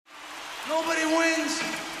Nobody wins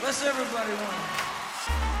unless everybody wins.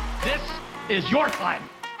 This is your time.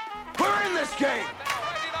 We're in this game.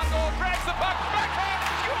 Drags the puck, backhand,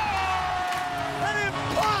 score! An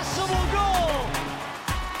impossible goal.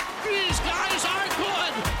 These guys are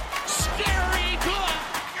good, scary good,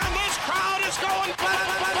 and this crowd is going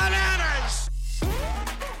bananas.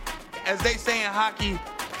 As they say in hockey,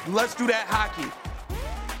 let's do that hockey.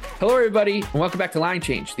 Hello, everybody, and welcome back to Line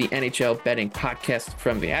Change, the NHL betting podcast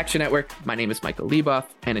from the Action Network. My name is Michael Leboff,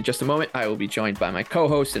 and in just a moment, I will be joined by my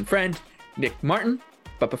co-host and friend, Nick Martin.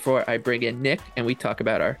 But before I bring in Nick and we talk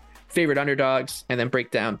about our favorite underdogs and then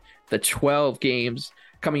break down the 12 games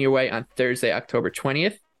coming your way on Thursday, October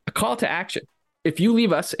 20th, a call to action. If you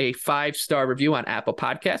leave us a 5-star review on Apple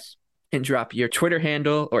Podcasts and drop your Twitter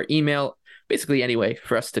handle or email, basically any way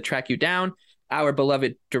for us to track you down, our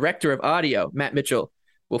beloved director of audio, Matt Mitchell,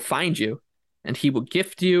 will find you and he will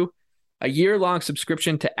gift you a year-long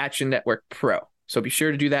subscription to Action Network Pro. So be sure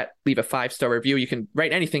to do that. Leave a 5-star review. You can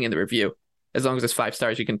write anything in the review. As long as it's 5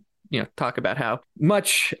 stars, you can, talk about how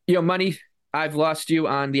much, money I've lost you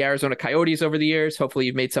on the Arizona Coyotes over the years. Hopefully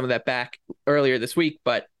you've made some of that back earlier this week,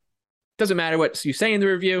 but it doesn't matter what you say in the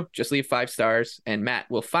review. Just leave 5 stars and Matt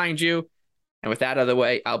will find you. And with that out of the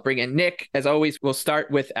way, I'll bring in Nick. As always, we'll start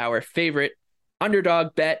with our favorite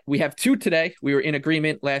underdog bet. We have 2 today. We were in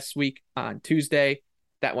agreement last week on Tuesday.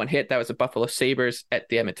 That one hit. That was the Buffalo Sabres at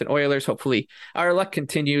the Edmonton Oilers. Hopefully our luck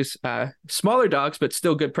continues. Smaller dogs, but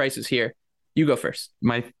still good prices here. You go first.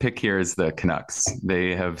 My pick here is the Canucks.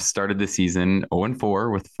 They have started the season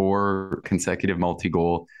 0-4 with 4 consecutive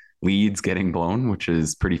multi-goal leads getting blown, which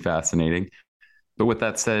is pretty fascinating. But with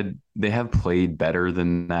that said, they have played better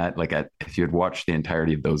than that. If you had watched the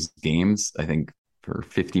entirety of those games, I think for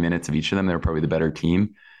 50 minutes of each of them, they were probably the better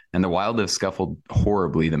team. And the Wild have scuffled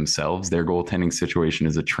horribly themselves. Their goaltending situation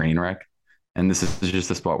is a train wreck. And this is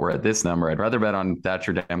just a spot where at this number, I'd rather bet on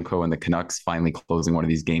Thatcher Demko and the Canucks finally closing one of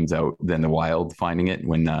these games out than the Wild finding it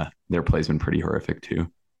when their play's been pretty horrific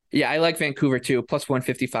too. Yeah, I like Vancouver too, plus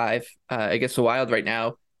 155 against the Wild right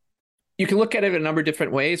now. You can look at it a number of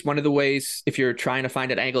different ways. One of the ways, if you're trying to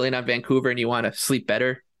find an angle in on Vancouver and you want to sleep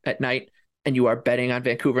better at night and you are betting on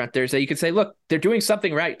Vancouver on Thursday, you could say, look, they're doing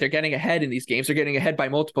something right. They're getting ahead in these games. They're getting ahead by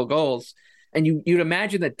multiple goals. And you'd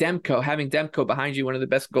imagine that having Demko behind you, one of the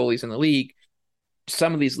best goalies in the league,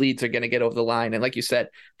 some of these leads are going to get over the line. And like you said,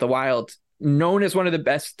 the Wild, known as one of the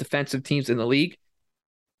best defensive teams in the league,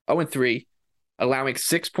 0-3, allowing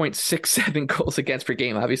 6.67 goals against per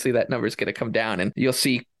game. Obviously, that number is going to come down, and you'll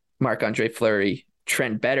see Marc-Andre Fleury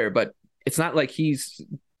trend better. But it's not like he's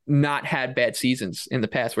not had bad seasons in the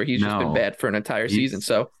past where he's just been bad for an entire season.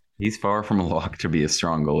 So he's far from a lock to be a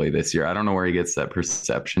strong goalie this year. I don't know where he gets that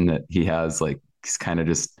perception that he has. He's kind of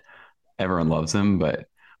just everyone loves him, but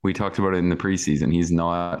we talked about it in the preseason. He's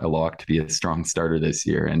not a lock to be a strong starter this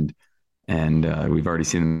year. And we've already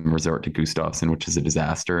seen him resort to Gustafsson, which is a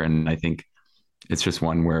disaster. And I think it's just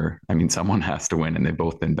one where, someone has to win and they've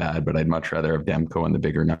both been bad, but I'd much rather have Demko on the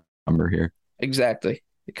bigger number here. Exactly.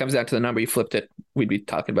 It comes down to the number. You flipped it. We'd be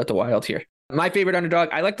talking about the Wild here. My favorite underdog,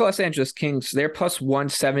 I like the Los Angeles Kings. They're plus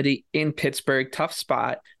 170 in Pittsburgh. Tough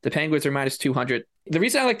spot. The Penguins are minus 200. The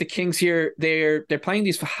reason I like the Kings here, they're playing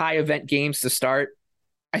these high event games to start.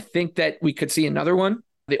 I think that we could see another one.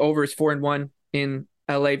 The over is 4-1 in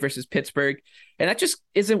LA versus Pittsburgh. And that just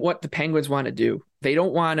isn't what the Penguins want to do. They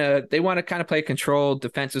want to kind of play a controlled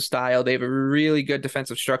defensive style. They have a really good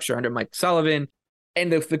defensive structure under Mike Sullivan. And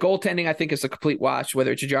the goaltending, I think, is a complete wash,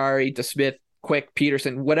 whether it's Jari, DeSmith, Quick,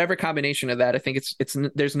 Peterson, whatever combination of that. I think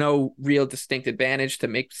there's no real distinct advantage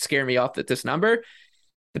to scare me off at this number.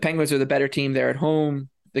 The Penguins are the better team. They're at home.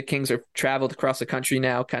 The Kings have traveled across the country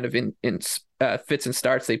now, kind of in fits and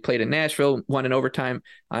starts. They played in Nashville, won in overtime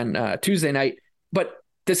on Tuesday night. But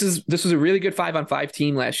this was a really good 5-on-5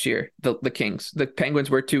 team last year, the Kings. The Penguins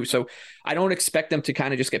were too. So I don't expect them to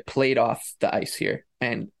kind of just get played off the ice here.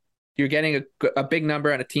 And you're getting a big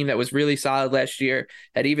number on a team that was really solid last year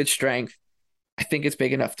at even strength. I think it's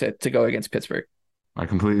big enough to go against Pittsburgh. I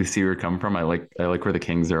completely see where you're coming from. I like where the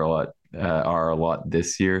Kings are a lot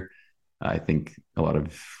this year. I think a lot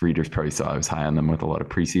of readers probably saw I was high on them with a lot of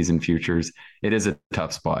preseason futures. It is a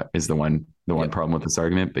tough spot is the one problem with this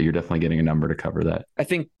argument, but you're definitely getting a number to cover that. I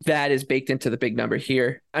think that is baked into the big number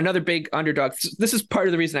here. Another big underdog. This is part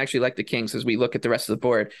of the reason I actually like the Kings as we look at the rest of the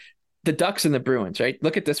board. The Ducks and the Bruins, right?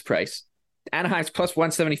 Look at this price. Anaheim's plus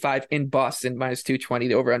 175 in Boston, minus 220.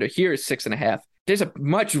 The over-under here is 6.5. There's a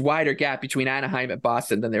much wider gap between Anaheim and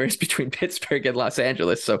Boston than there is between Pittsburgh and Los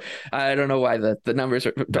Angeles. So I don't know why the numbers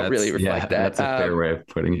don't really reflect that. That's a fair way of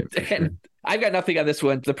putting it. And I've got nothing on this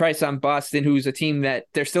one. The price on Boston, who's a team that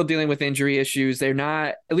they're still dealing with injury issues. They're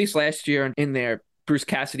not, at least last year in their Bruce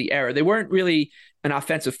Cassidy era, they weren't really an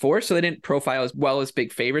offensive force, so they didn't profile as well as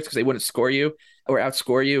big favorites because they wouldn't score you or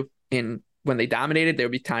outscore you in when they dominated. There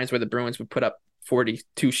would be times where the Bruins would put up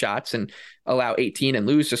 42 shots and allow 18 and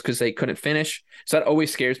lose just because they couldn't finish. So that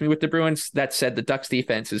always scares me with the Bruins. That said, the Ducks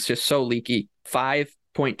defense is just so leaky.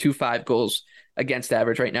 5.25 goals against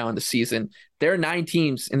average right now in the season. There are 9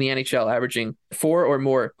 teams in the NHL averaging 4 or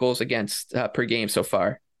more goals against per game so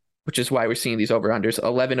far, which is why we're seeing these over-unders.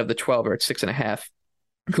 11 of the 12 are at 6.5,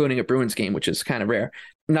 including a Bruins game, which is kind of rare.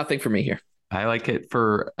 Nothing for me here. I like it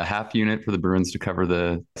for a half unit for the Bruins to cover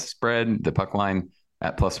the spread, the puck line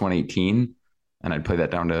at plus 118. And I'd play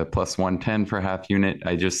that down to plus 110 for a half unit.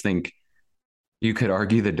 I just think you could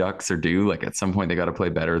argue the Ducks are due. Like at some point they got to play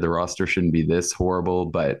better. The roster shouldn't be this horrible,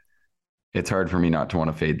 but it's hard for me not to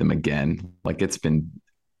want to fade them again. Like it's been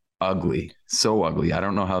ugly, so ugly. I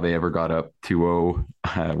don't know how they ever got up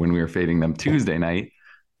 2-0 when we were fading them Tuesday night.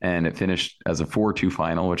 And it finished as a 4-2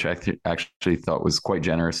 final, which I actually thought was quite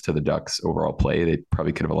generous to the Ducks overall play. They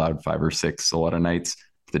probably could have allowed 5 or 6 a lot of nights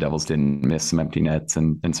if the Devils didn't miss some empty nets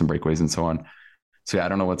and some breakaways and so on. So yeah, I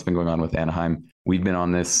don't know what's been going on with Anaheim. We've been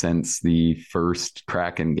on this since the first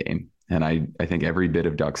Kraken game. And I think every bit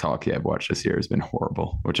of Ducks hockey I've watched this year has been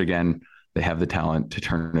horrible, which again, they have the talent to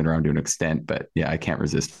turn it around to an extent. But yeah, I can't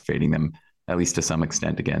resist fading them, at least to some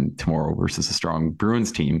extent, again, tomorrow versus a strong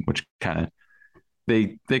Bruins team, which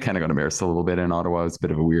they kind of got embarrassed a little bit in Ottawa. It's a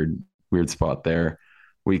bit of a weird spot there.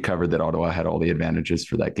 We covered that Ottawa had all the advantages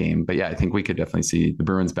for that game. But yeah, I think we could definitely see the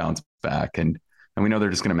Bruins bounce back. And we know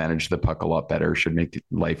they're just going to manage the puck a lot better, should make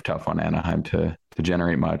life tough on Anaheim to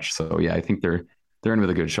generate much. So yeah, I think they're in with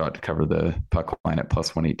a good shot to cover the puck line at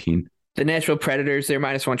plus 118. The Nashville Predators, they're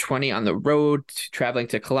minus 120 on the road, traveling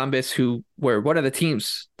to Columbus, who were one of the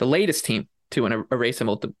teams, the latest team to erase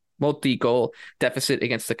a multi-goal deficit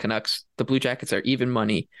against the Canucks. The Blue Jackets are even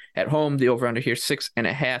money at home. The over-under here,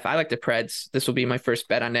 6.5. I like the Preds. This will be my first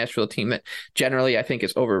bet on Nashville, team that generally I think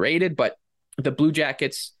is overrated, but the Blue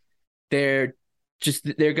Jackets, they're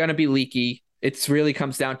going to be leaky. It really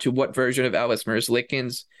comes down to what version of Elvis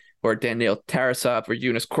Merzlikins or Daniil Tarasov or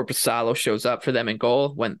Yunus Korpisalo shows up for them in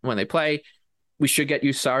goal when they play. We should get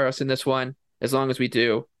Saros in this one. As long as we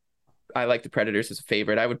do, I like the Predators as a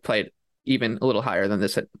favorite. I would play it even a little higher than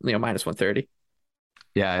this at minus 130.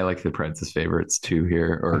 Yeah, I like the Preds as favorites too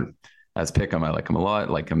here, or as pick 'em. I like them a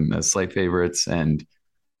lot. Like them as slight favorites, and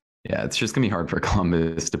yeah, it's just gonna be hard for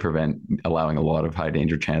Columbus to prevent allowing a lot of high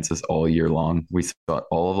danger chances all year long. We saw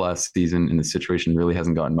all of last season, and the situation really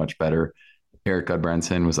hasn't gotten much better. Eric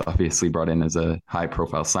Gudbranson was obviously brought in as a high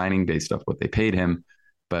profile signing based off what they paid him,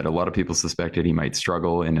 but a lot of people suspected he might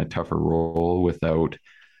struggle in a tougher role without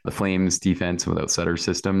the Flames defense, without Sutter's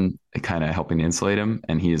system, kind of helping to insulate him.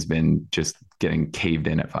 And he has been just getting caved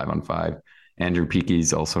in at 5-on-5. Andrew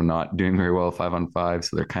Peaky's also not doing very well 5-on-5.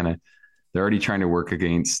 So they're already trying to work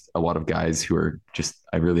against a lot of guys who are just,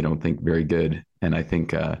 I really don't think very good. And I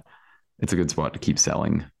think it's a good spot to keep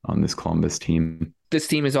selling on this Columbus team. This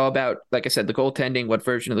team is all about, like I said, the goaltending, what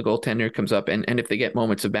version of the goaltender comes up, and if they get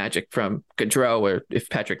moments of magic from Gaudreau, or if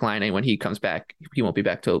Patrick Laine, when he comes back, he won't be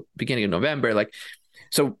back till beginning of November.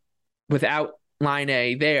 So without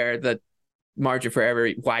Laine there, the margin for error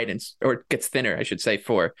widens, or gets thinner, I should say,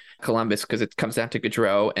 for Columbus, because it comes down to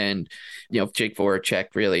Gaudreau and Jake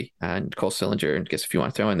Voracek really, and Cole Sillinger, and guess if you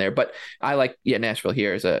want to throw in there. But I like Nashville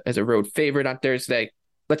here as a road favorite on Thursday.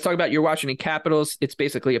 Let's talk about your Washington Capitals. It's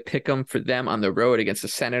basically a pick 'em for them on the road against the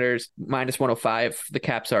Senators. Minus 105. The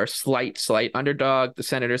Caps are slight underdog. The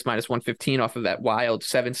Senators minus 115 off of that wild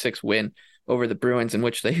 7-6 win over the Bruins, in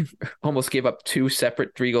which they almost gave up 2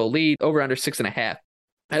 separate 3-goal lead. Over under 6.5.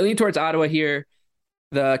 I lean towards Ottawa here.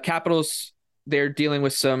 The Capitals, they're dealing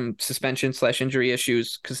with some suspension/injury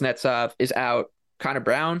issues. Kuznetsov is out. Connor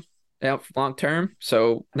Brown out long term,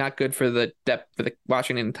 so not good for the depth for the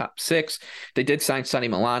Washington top 6. They did sign Sonny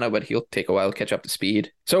Milano, but he'll take a while to catch up to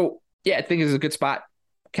speed. So yeah, I think this is a good spot.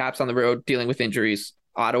 Caps on the road dealing with injuries.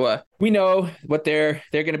 Ottawa, we know what they're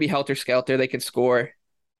going to be helter-skelter. They can score,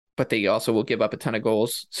 but they also will give up a ton of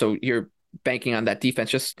goals. So you're banking on that defense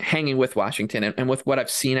just hanging with Washington. And with what I've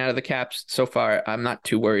seen out of the Caps so far, I'm not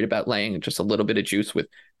too worried about laying just a little bit of juice with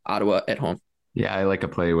Ottawa at home. Yeah, I like a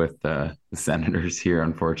play with the Senators here,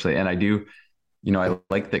 unfortunately. And I do, I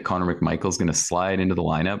like that Connor McMichael's going to slide into the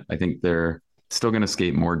lineup. I think they're still going to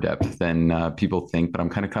skate more depth than people think, but I'm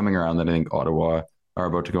kind of coming around that I think Ottawa are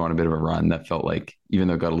about to go on a bit of a run that felt like, even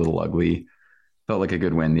though it got a little ugly, felt like a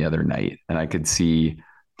good win the other night. And I could see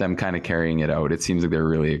them kind of carrying it out. It seems like they're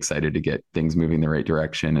really excited to get things moving the right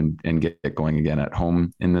direction and get it going again at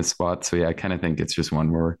home in this spot. So yeah, I kind of think it's just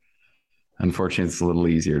one where unfortunately it's a little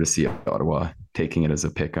easier to see Ottawa taking it as a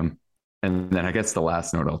pick 'em. And then I guess the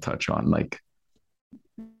last note I'll touch on, like,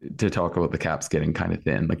 to talk about the Caps getting kind of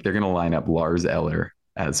thin, like they're going to line up Lars Eller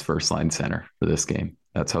as first line center for this game.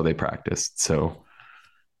 That's how they practiced. So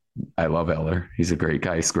I love Eller. He's a great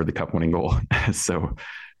guy. He scored the cup winning goal. So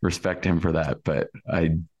respect him for that. But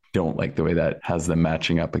I don't like the way that has them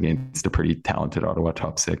matching up against a pretty talented Ottawa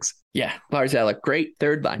top six. Yeah. Lars Eller, great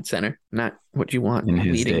third line center. Not what you want in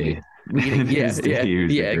his day.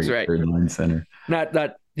 Right. Third line center. Not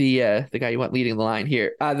the guy you want leading the line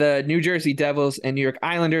here. The New Jersey Devils and New York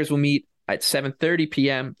Islanders will meet at 7:30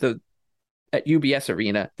 p.m. At UBS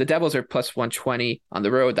Arena. The Devils are plus 120 on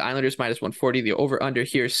the road. The Islanders minus 140. The over-under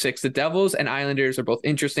here is 6. The Devils and Islanders are both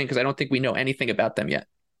interesting because I don't think we know anything about them yet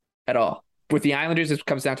at all. With the Islanders, it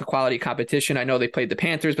comes down to quality competition. I know they played the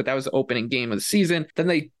Panthers, but that was the opening game of the season. Then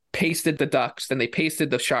they pasted the Ducks. Then they pasted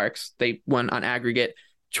the Sharks. They won on aggregate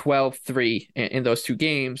 12-3 in those two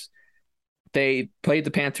games. They played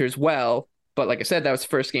the Panthers well, but like I said, that was the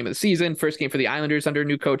first game of the season. First game for the Islanders under a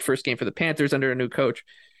new coach. First game for the Panthers under a new coach.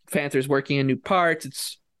 Panthers working in new parts.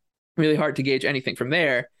 It's really hard to gauge anything from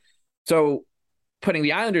there. So putting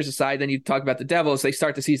the Islanders aside, then you talk about the Devils. They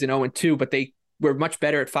start the season 0-2, but they were much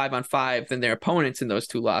better at 5-on-5 than their opponents in those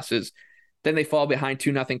two losses. Then they fall behind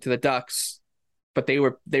 2-0 to the Ducks, but they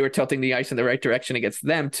were tilting the ice in the right direction against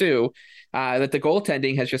them too. That the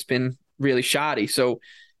goaltending has just been really shoddy. So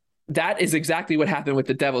that is exactly what happened with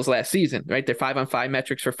the Devils last season, right? Their 5-on-5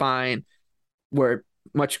 metrics were fine. Were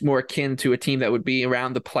much more akin to a team that would be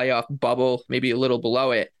around the playoff bubble, maybe a little below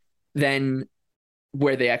it, than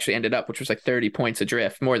where they actually ended up, which was like 30 points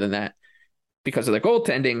adrift, more than that, because of their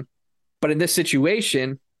goaltending. But in this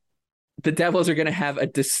situation, the Devils are going to have a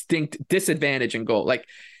distinct disadvantage in goal. Like,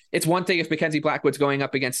 it's one thing if Mackenzie Blackwood's going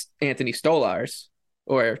up against Anthony Stolarz,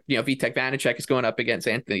 or, Vitek Vanacek is going up against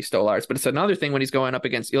Anthony Stolarz, but it's another thing when he's going up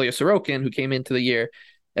against Ilya Sorokin, who came into the year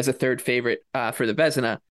as a third favorite for the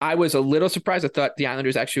Vezina. I was a little surprised. I thought the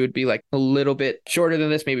Islanders actually would be like a little bit shorter than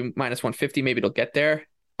this, maybe minus 150. Maybe it'll get there.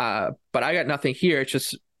 But I got nothing here. It's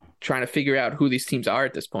just trying to figure out who these teams are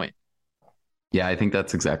at this point. Yeah, I think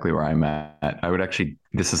that's exactly where I'm at.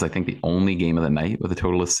 This is, I think, the only game of the night with a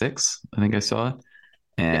total of 6. I think I saw it.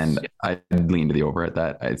 And yes. I'd lean to the over at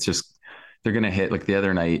that. It's just, they're going to hit, like the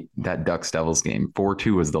other night, that Ducks Devils game,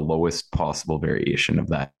 4-2 was the lowest possible variation of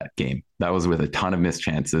that game. That was with a ton of missed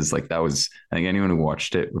chances. Like, that was, I think anyone who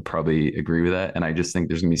watched it would probably agree with that. And I just think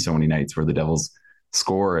there's going to be so many nights where the Devils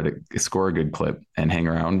score a good clip and hang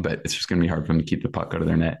around, but it's just going to be hard for them to keep the puck out of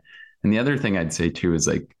their net. And the other thing I'd say too is,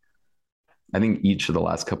 like, I think each of the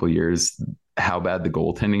last couple of years, how bad the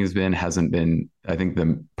goaltending has been hasn't been, I think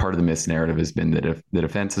the part of the missed narrative has been that if the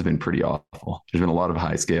defense has been pretty awful. There's been a lot of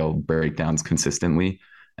high scale breakdowns consistently.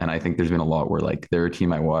 And I think there's been a lot where, like, they're a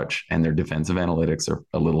team I watch and their defensive analytics are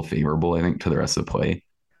a little favorable, I think, to the rest of the play.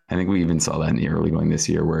 I think we even saw that in the early going this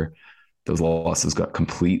year where those losses got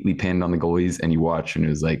completely pinned on the goalies, and you watch and it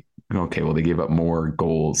was like, okay, well, they gave up more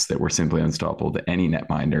goals that were simply unstoppable to any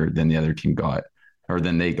netminder than the other team got, or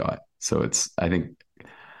than they got. So it's, I think,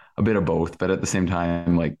 a bit of both, but at the same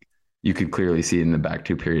time, like, you could clearly see in the back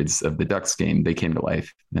two periods of the Ducks game, they came to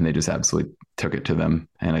life and they just absolutely took it to them.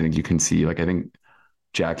 And I think you can see, like, I think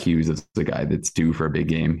Jack Hughes is the guy that's due for a big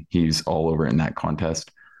game. He's all over in that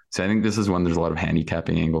contest. So I think this is one, there's a lot of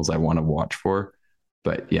handicapping angles I want to watch for.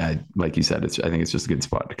 But yeah, like you said, I think it's just a good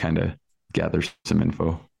spot to kind of gather some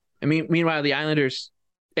info. I mean, meanwhile, the Islanders,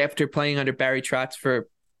 after playing under Barry Trotz for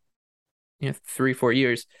 3-4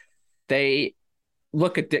 years, they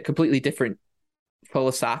look at a completely different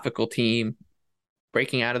philosophical team,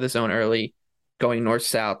 breaking out of the zone early, going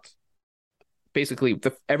north-south. Basically,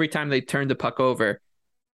 every time they turn the puck over,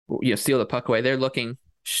 steal the puck away, they're looking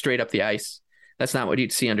straight up the ice. That's not what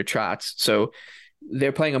you'd see under Trotz. So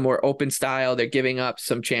they're playing a more open style. They're giving up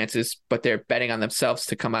some chances, but they're betting on themselves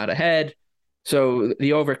to come out ahead. So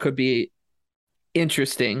the over could be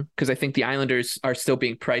interesting because I think the Islanders are still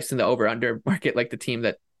being priced in the over-under market like the team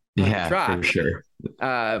that for sure.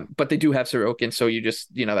 But they do have Sorokin, so you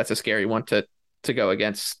just, that's a scary one to go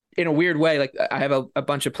against. In a weird way, like, I have a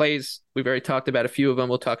bunch of plays. We've already talked about a few of them.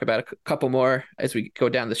 We'll talk about a couple more as we go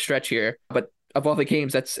down the stretch here. But of all the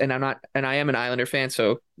games, I am an Islander fan,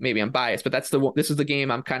 so maybe I'm biased, but this is the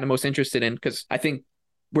game I'm kind of most interested in because I think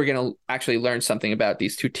we're going to actually learn something about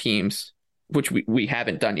these two teams, which we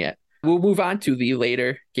haven't done yet. We'll move on to the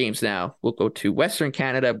later games now. We'll go to Western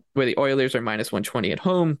Canada, where the Oilers are minus 120 at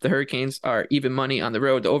home. The Hurricanes are even money on the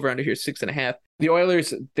road. The over-under here is 6.5. The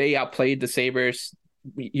Oilers, they outplayed the Sabres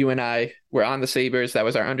you and I were on the Sabres. That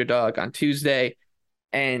was our underdog on Tuesday.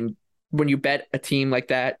 And when you bet a team like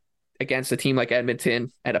that against a team like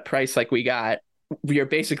Edmonton at a price like we got, you're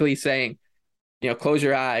basically saying, close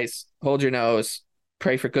your eyes, hold your nose,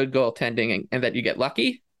 pray for good goaltending, and that you get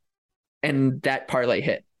lucky. And that parlay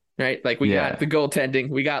hit, right? Like we got the goaltending,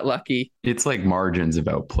 we got lucky. It's like margins of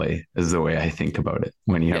outplay is the way I think about it.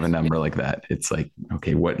 When you have a number like that, it's like,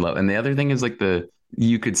 okay, and the other thing is like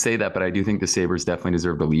you could say that, but I do think the Sabres definitely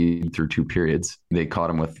deserved a lead through 2 periods. They caught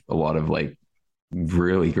them with a lot of like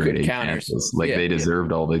really great chances. Like they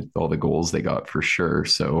deserved all the goals they got for sure.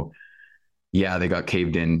 So yeah, they got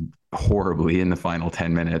caved in horribly in the final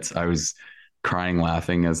 10 minutes. I was crying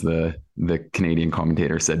laughing as the Canadian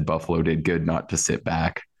commentator said Buffalo did good not to sit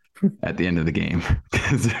back at the end of the game,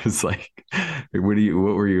 because it was like, what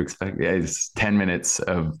were you expecting? It's 10 minutes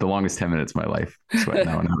of the longest 10 minutes of my life sweating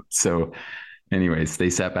that one out. So anyways, they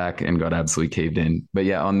sat back and got absolutely caved in. But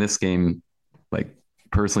yeah, on this game, like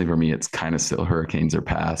personally for me, it's kind of still Hurricanes are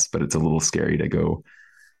past, but it's a little scary to go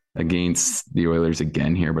against the Oilers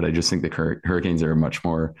again here. But I just think the Hurricanes are a much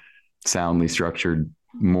more soundly structured,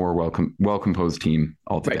 more well-composed team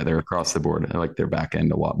altogether across the board. I like their back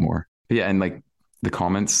end a lot more. But yeah, and like the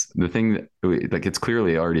comments, the thing that, like, it's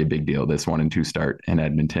clearly already a big deal, this 1-2 start in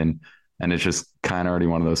Edmonton. And it's just kind of already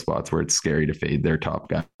one of those spots where it's scary to fade their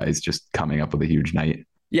top guys just coming up with a huge night.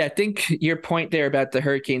 Yeah, I think your point there about the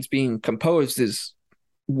Hurricanes being composed is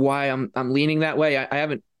why I'm leaning that way. I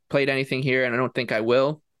haven't played anything here, and I don't think I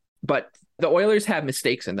will. But the Oilers have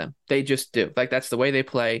mistakes in them. They just do. Like, that's the way they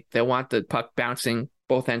play. They want the puck bouncing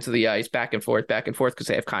both ends of the ice, back and forth, because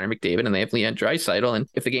they have Connor McDavid and they have Leon Draisaitl. And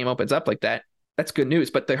if the game opens up like that, that's good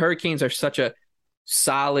news. But the Hurricanes are such a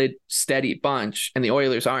solid, steady bunch, and the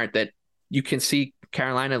Oilers aren't, that you can see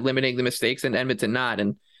Carolina limiting the mistakes and Edmonton not,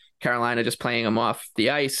 and Carolina just playing them off the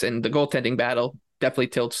ice. And the goaltending battle definitely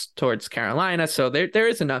tilts towards Carolina. So there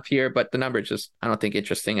is enough here, but the number is just, I don't think,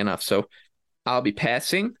 interesting enough. So I'll be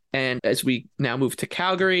passing. And as we now move to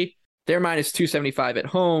Calgary, they're minus 275 at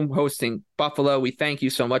home, hosting Buffalo. We thank you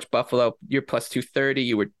so much, Buffalo. You're plus 230.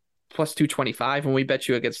 You were plus 225 when we bet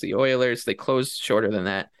you against the Oilers. They closed shorter than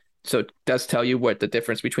that. So it does tell you what the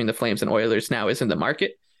difference between the Flames and Oilers now is in the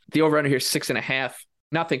market. The over-under here is 6.5.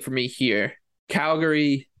 Nothing for me here.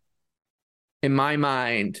 Calgary, in my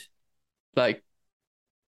mind, like,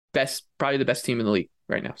 probably the best team in the league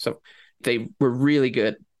right now. So they were really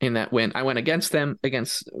good in that win. I went against them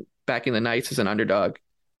backing the Knights as an underdog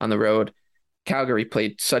on the road. Calgary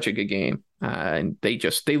played such a good game, and they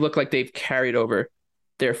look like they've carried over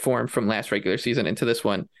their form from last regular season into this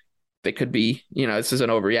one. They could be, this is an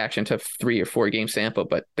overreaction to 3 or 4 game sample,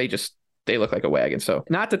 but they look like a wagon. So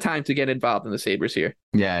not the time to get involved in the Sabres here.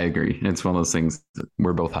 Yeah, I agree. It's one of those things.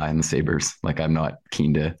 We're both high in the Sabres. Like, I'm not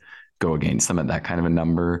keen to go against them at that kind of a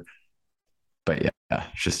number. But yeah,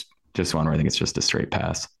 just one where I think it's just a straight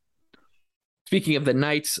pass. Speaking of the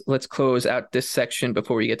Knights, let's close out this section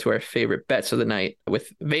before we get to our favorite bets of the night, with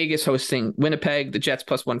Vegas hosting Winnipeg, the Jets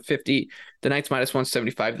plus 150, the Knights minus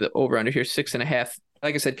 175, the over under here 6.5.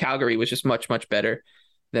 Like I said, Calgary was just much, much better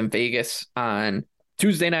than Vegas on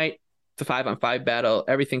Tuesday night. The 5-on-5 battle,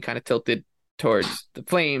 everything kind of tilted towards the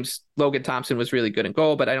Flames. Logan Thompson was really good in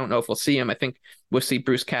goal, but I don't know if we'll see him. I think we'll see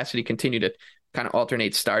Bruce Cassidy continue to kind of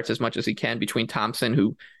alternate starts as much as he can between Thompson,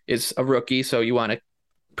 who is a rookie, so you want to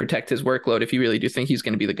protect his workload if you really do think he's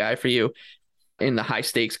going to be the guy for you in the high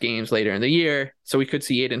stakes games later in the year. So we could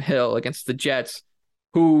see Adin Hill against the Jets,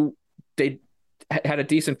 who they had a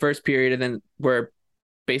decent first period and then were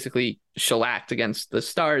basically shellacked against the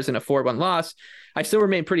Stars in a 4-1 loss. I still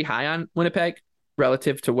remain pretty high on Winnipeg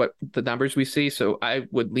relative to what the numbers we see. So I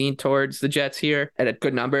would lean towards the Jets here at a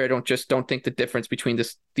good number. I don't think the difference between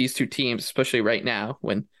these two teams, especially right now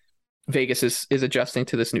when Vegas is adjusting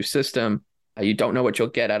to this new system, you don't know what you'll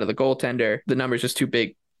get out of the goaltender. The number's just too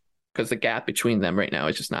big because the gap between them right now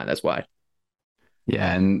is just not as wide.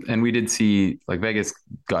 Yeah, and we did see, like, Vegas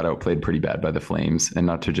got outplayed pretty bad by the Flames, and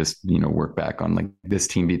not to just, work back on like this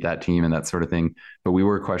team beat that team and that sort of thing. But we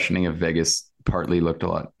were questioning if Vegas partly looked a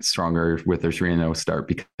lot stronger with their 3-0 start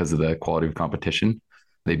because of the quality of competition.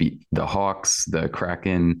 They beat the Hawks, the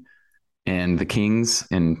Kraken, and the Kings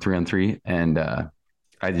in 3-on-3. And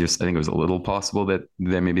I think it was a little possible that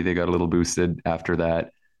maybe they got a little boosted after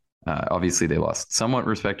that. Obviously, they lost somewhat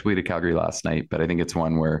respectably to Calgary last night, but I think it's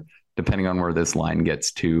one where, depending on where this line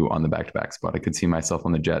gets to on the back-to-back spot, I could see myself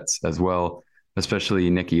on the Jets as well, especially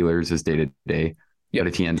Nick Ehlers is day-to-day. Yep. But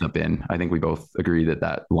if he ends up in, I think we both agree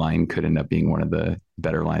that line could end up being one of the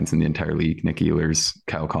better lines in the entire league. Nick Ehlers,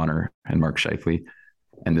 Kyle Connor, and Mark Scheifele.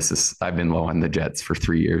 And I've been low on the Jets for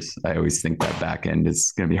 3 years. I always think that back end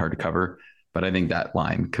is going to be hard to cover. But I think that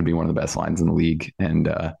line could be one of the best lines in the league. And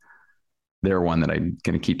they're one that I'm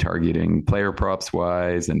going to keep targeting player props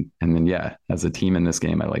wise. And then, yeah, as a team in this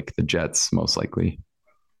game, I like the Jets most likely.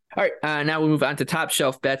 All right. Now we'll move on to top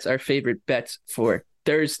shelf bets, our favorite bets for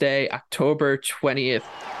Thursday, October 20th.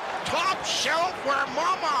 Top shelf where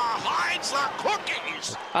mama hides the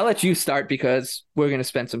cookies. I'll let you start because we're going to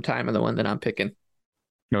spend some time on the one that I'm picking.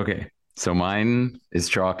 Okay. So mine is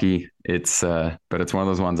chalky. But it's one of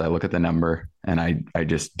those ones I look at the number and I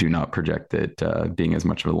just do not project it being as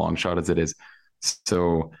much of a long shot as it is.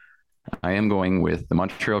 So I am going with the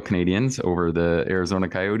Montreal Canadiens over the Arizona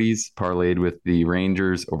Coyotes, parlayed with the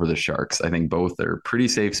Rangers over the Sharks. I think both are pretty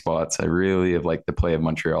safe spots. I really have liked the play of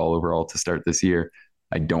Montreal overall to start this year.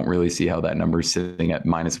 I don't really see how that number is sitting at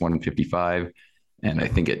minus 155. And I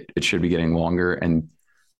think it should be getting longer. And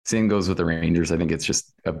same goes with the Rangers. I think it's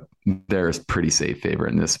just they're a pretty safe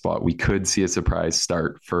favorite in this spot. We could see a surprise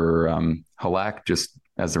start for Halak just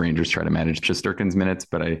as the Rangers try to manage Shesterkin's minutes,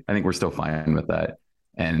 but I think we're still fine with that.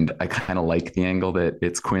 And I kind of like the angle that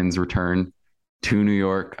it's Quinn's return to New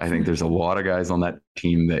York. I think there's a lot of guys on that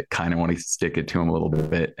team that kind of want to stick it to him a little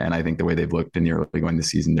bit. And I think the way they've looked in the early going this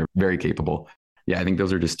season, they're very capable. Yeah, I think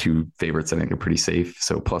those are just two favorites I think are pretty safe.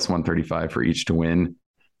 So plus 135 for each to win,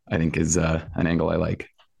 I think is an angle I like.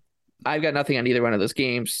 I've got nothing on either one of those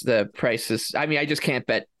games. The prices, I mean, I just can't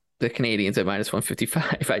bet the Canadians at minus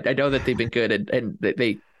 155. I know that they've been good and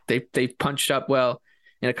they've punched up well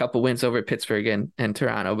in a couple wins over Pittsburgh and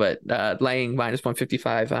Toronto, but laying minus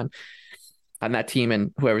 155 on that team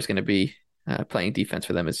and whoever's going to be playing defense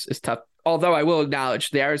for them is tough. Although I will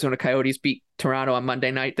acknowledge the Arizona Coyotes beat Toronto on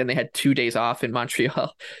Monday night, then they had 2 days off in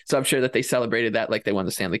Montreal. So I'm sure that they celebrated that like they won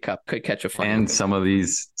the Stanley Cup. Could catch a fun. And some of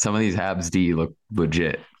these Habs D look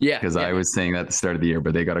legit. Yeah. Because I was saying that at the start of the year,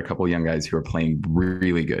 but they got a couple of young guys who are playing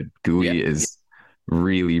really good. Gooey is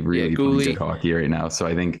really playing good hockey right now. So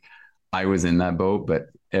I think I was in that boat, but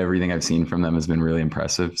everything I've seen from them has been really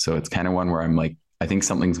impressive. So it's kind of one where I'm like, I think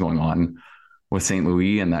something's going on with St.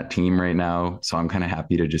 Louis and that team right now. So I'm kind of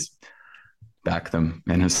happy to just back them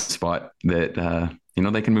in a spot that,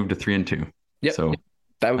 they can move to 3-2. Yep. So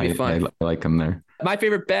that would be fun. I like them there. My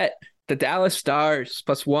favorite bet, the Dallas Stars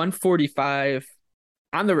plus 145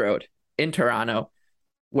 on the road in Toronto,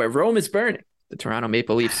 where Rome is burning. The Toronto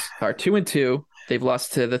Maple Leafs are 2-2. They've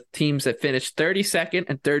lost to the teams that finished 32nd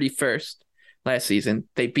and 31st last season.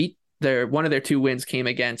 They beat one of their 2 wins came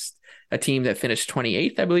against a team that finished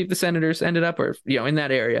 28th. I believe the Senators ended up, or in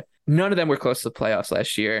that area. None of them were close to the playoffs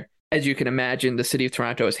last year. As you can imagine, the city of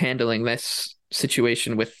Toronto is handling this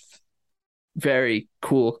situation with very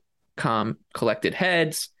cool, calm, collected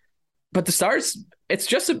heads. But the Stars, it's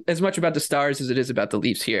just as much about the Stars as it is about the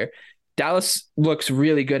Leafs here. Dallas looks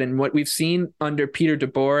really good. And what we've seen under Peter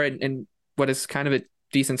DeBoer and what is kind of a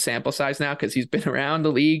decent sample size now, because he's been around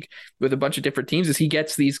the league with a bunch of different teams, is he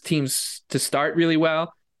gets these teams to start really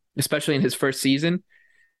well, especially in his first season.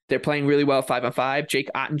 They're playing really well 5-on-5. Jake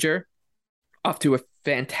Ottinger off to a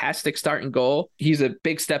fantastic start and goal. He's a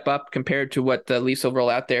big step up compared to what the Leafs will roll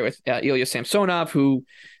out there with Ilya Samsonov, who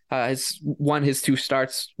has won his 2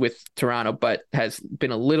 starts with Toronto, but has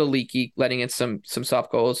been a little leaky, letting in some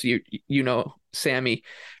soft goals. You know Sammy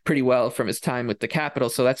pretty well from his time with the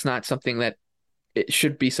Capitals, so that's not something that it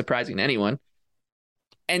should be surprising to anyone.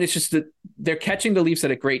 And it's just that they're catching the Leafs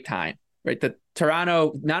at a great time, right? The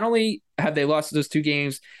Toronto, not only have they lost those 2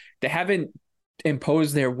 games, they haven't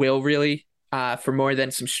imposed their will really for more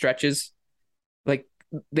than some stretches. Like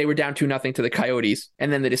they were down 2-0 to the Coyotes,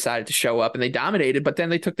 and then they decided to show up and they dominated, but then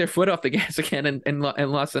they took their foot off the gas again and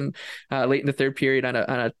lost in late in the third period on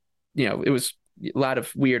a it was a lot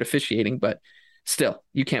of weird officiating, but still,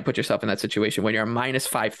 you can't put yourself in that situation when you're a minus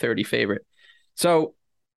 530 favorite. So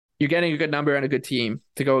you're getting a good number and a good team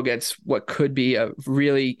to go against what could be a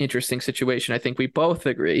really interesting situation. I think we both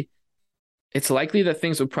agree it's likely that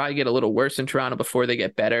things will probably get a little worse in Toronto before they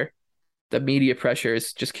get better. The media pressure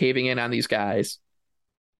is just caving in on these guys,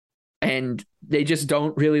 and they just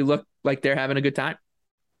don't really look like they're having a good time.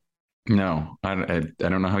 No, I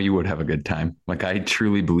don't know how you would have a good time. Like I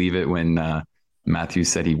truly believe it when Matthews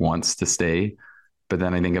said he wants to stay. But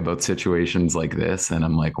then I think about situations like this and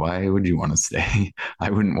I'm like, why would you want to stay? I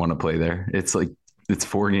wouldn't want to play there. It's like, it's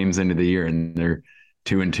 4 games into the year and they're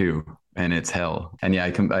 2-2 and it's hell. And yeah,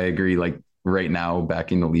 I agree. Like right now,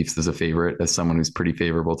 backing the Leafs as a favorite, as someone who's pretty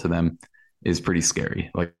favorable to them, is pretty scary.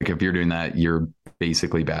 Like if you're doing that, you're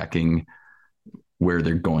basically backing where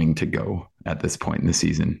they're going to go at this point in the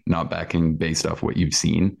season, not backing based off what you've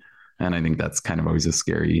seen. And I think that's kind of always a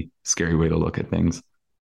scary way to look at things.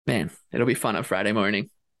 Man, it'll be fun on Friday morning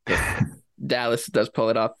if Dallas does pull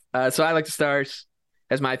it off. So I like the Stars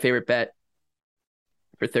as my favorite bet.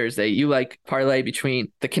 for Thursday. You like parlay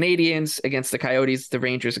between the Canadians against the Coyotes, the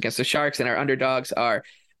Rangers against the Sharks, and our underdogs are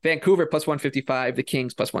Vancouver plus 155, the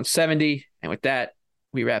Kings plus 170. And with that,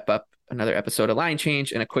 we wrap up another episode of Line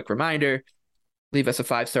Change. And a quick reminder, leave us a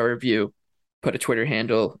 5-star review, put a Twitter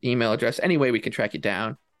handle, email address, any way we can track you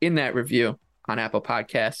down in that review on Apple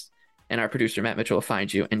Podcasts. And our producer, Matt Mitchell, will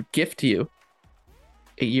find you and gift you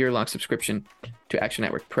a year-long subscription to Action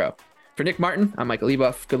Network Pro. For Nick Martin, I'm Michael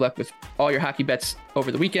Leboff. Good luck with all your hockey bets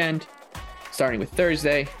over the weekend, starting with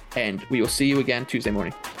Thursday, and we will see you again Tuesday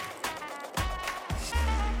morning.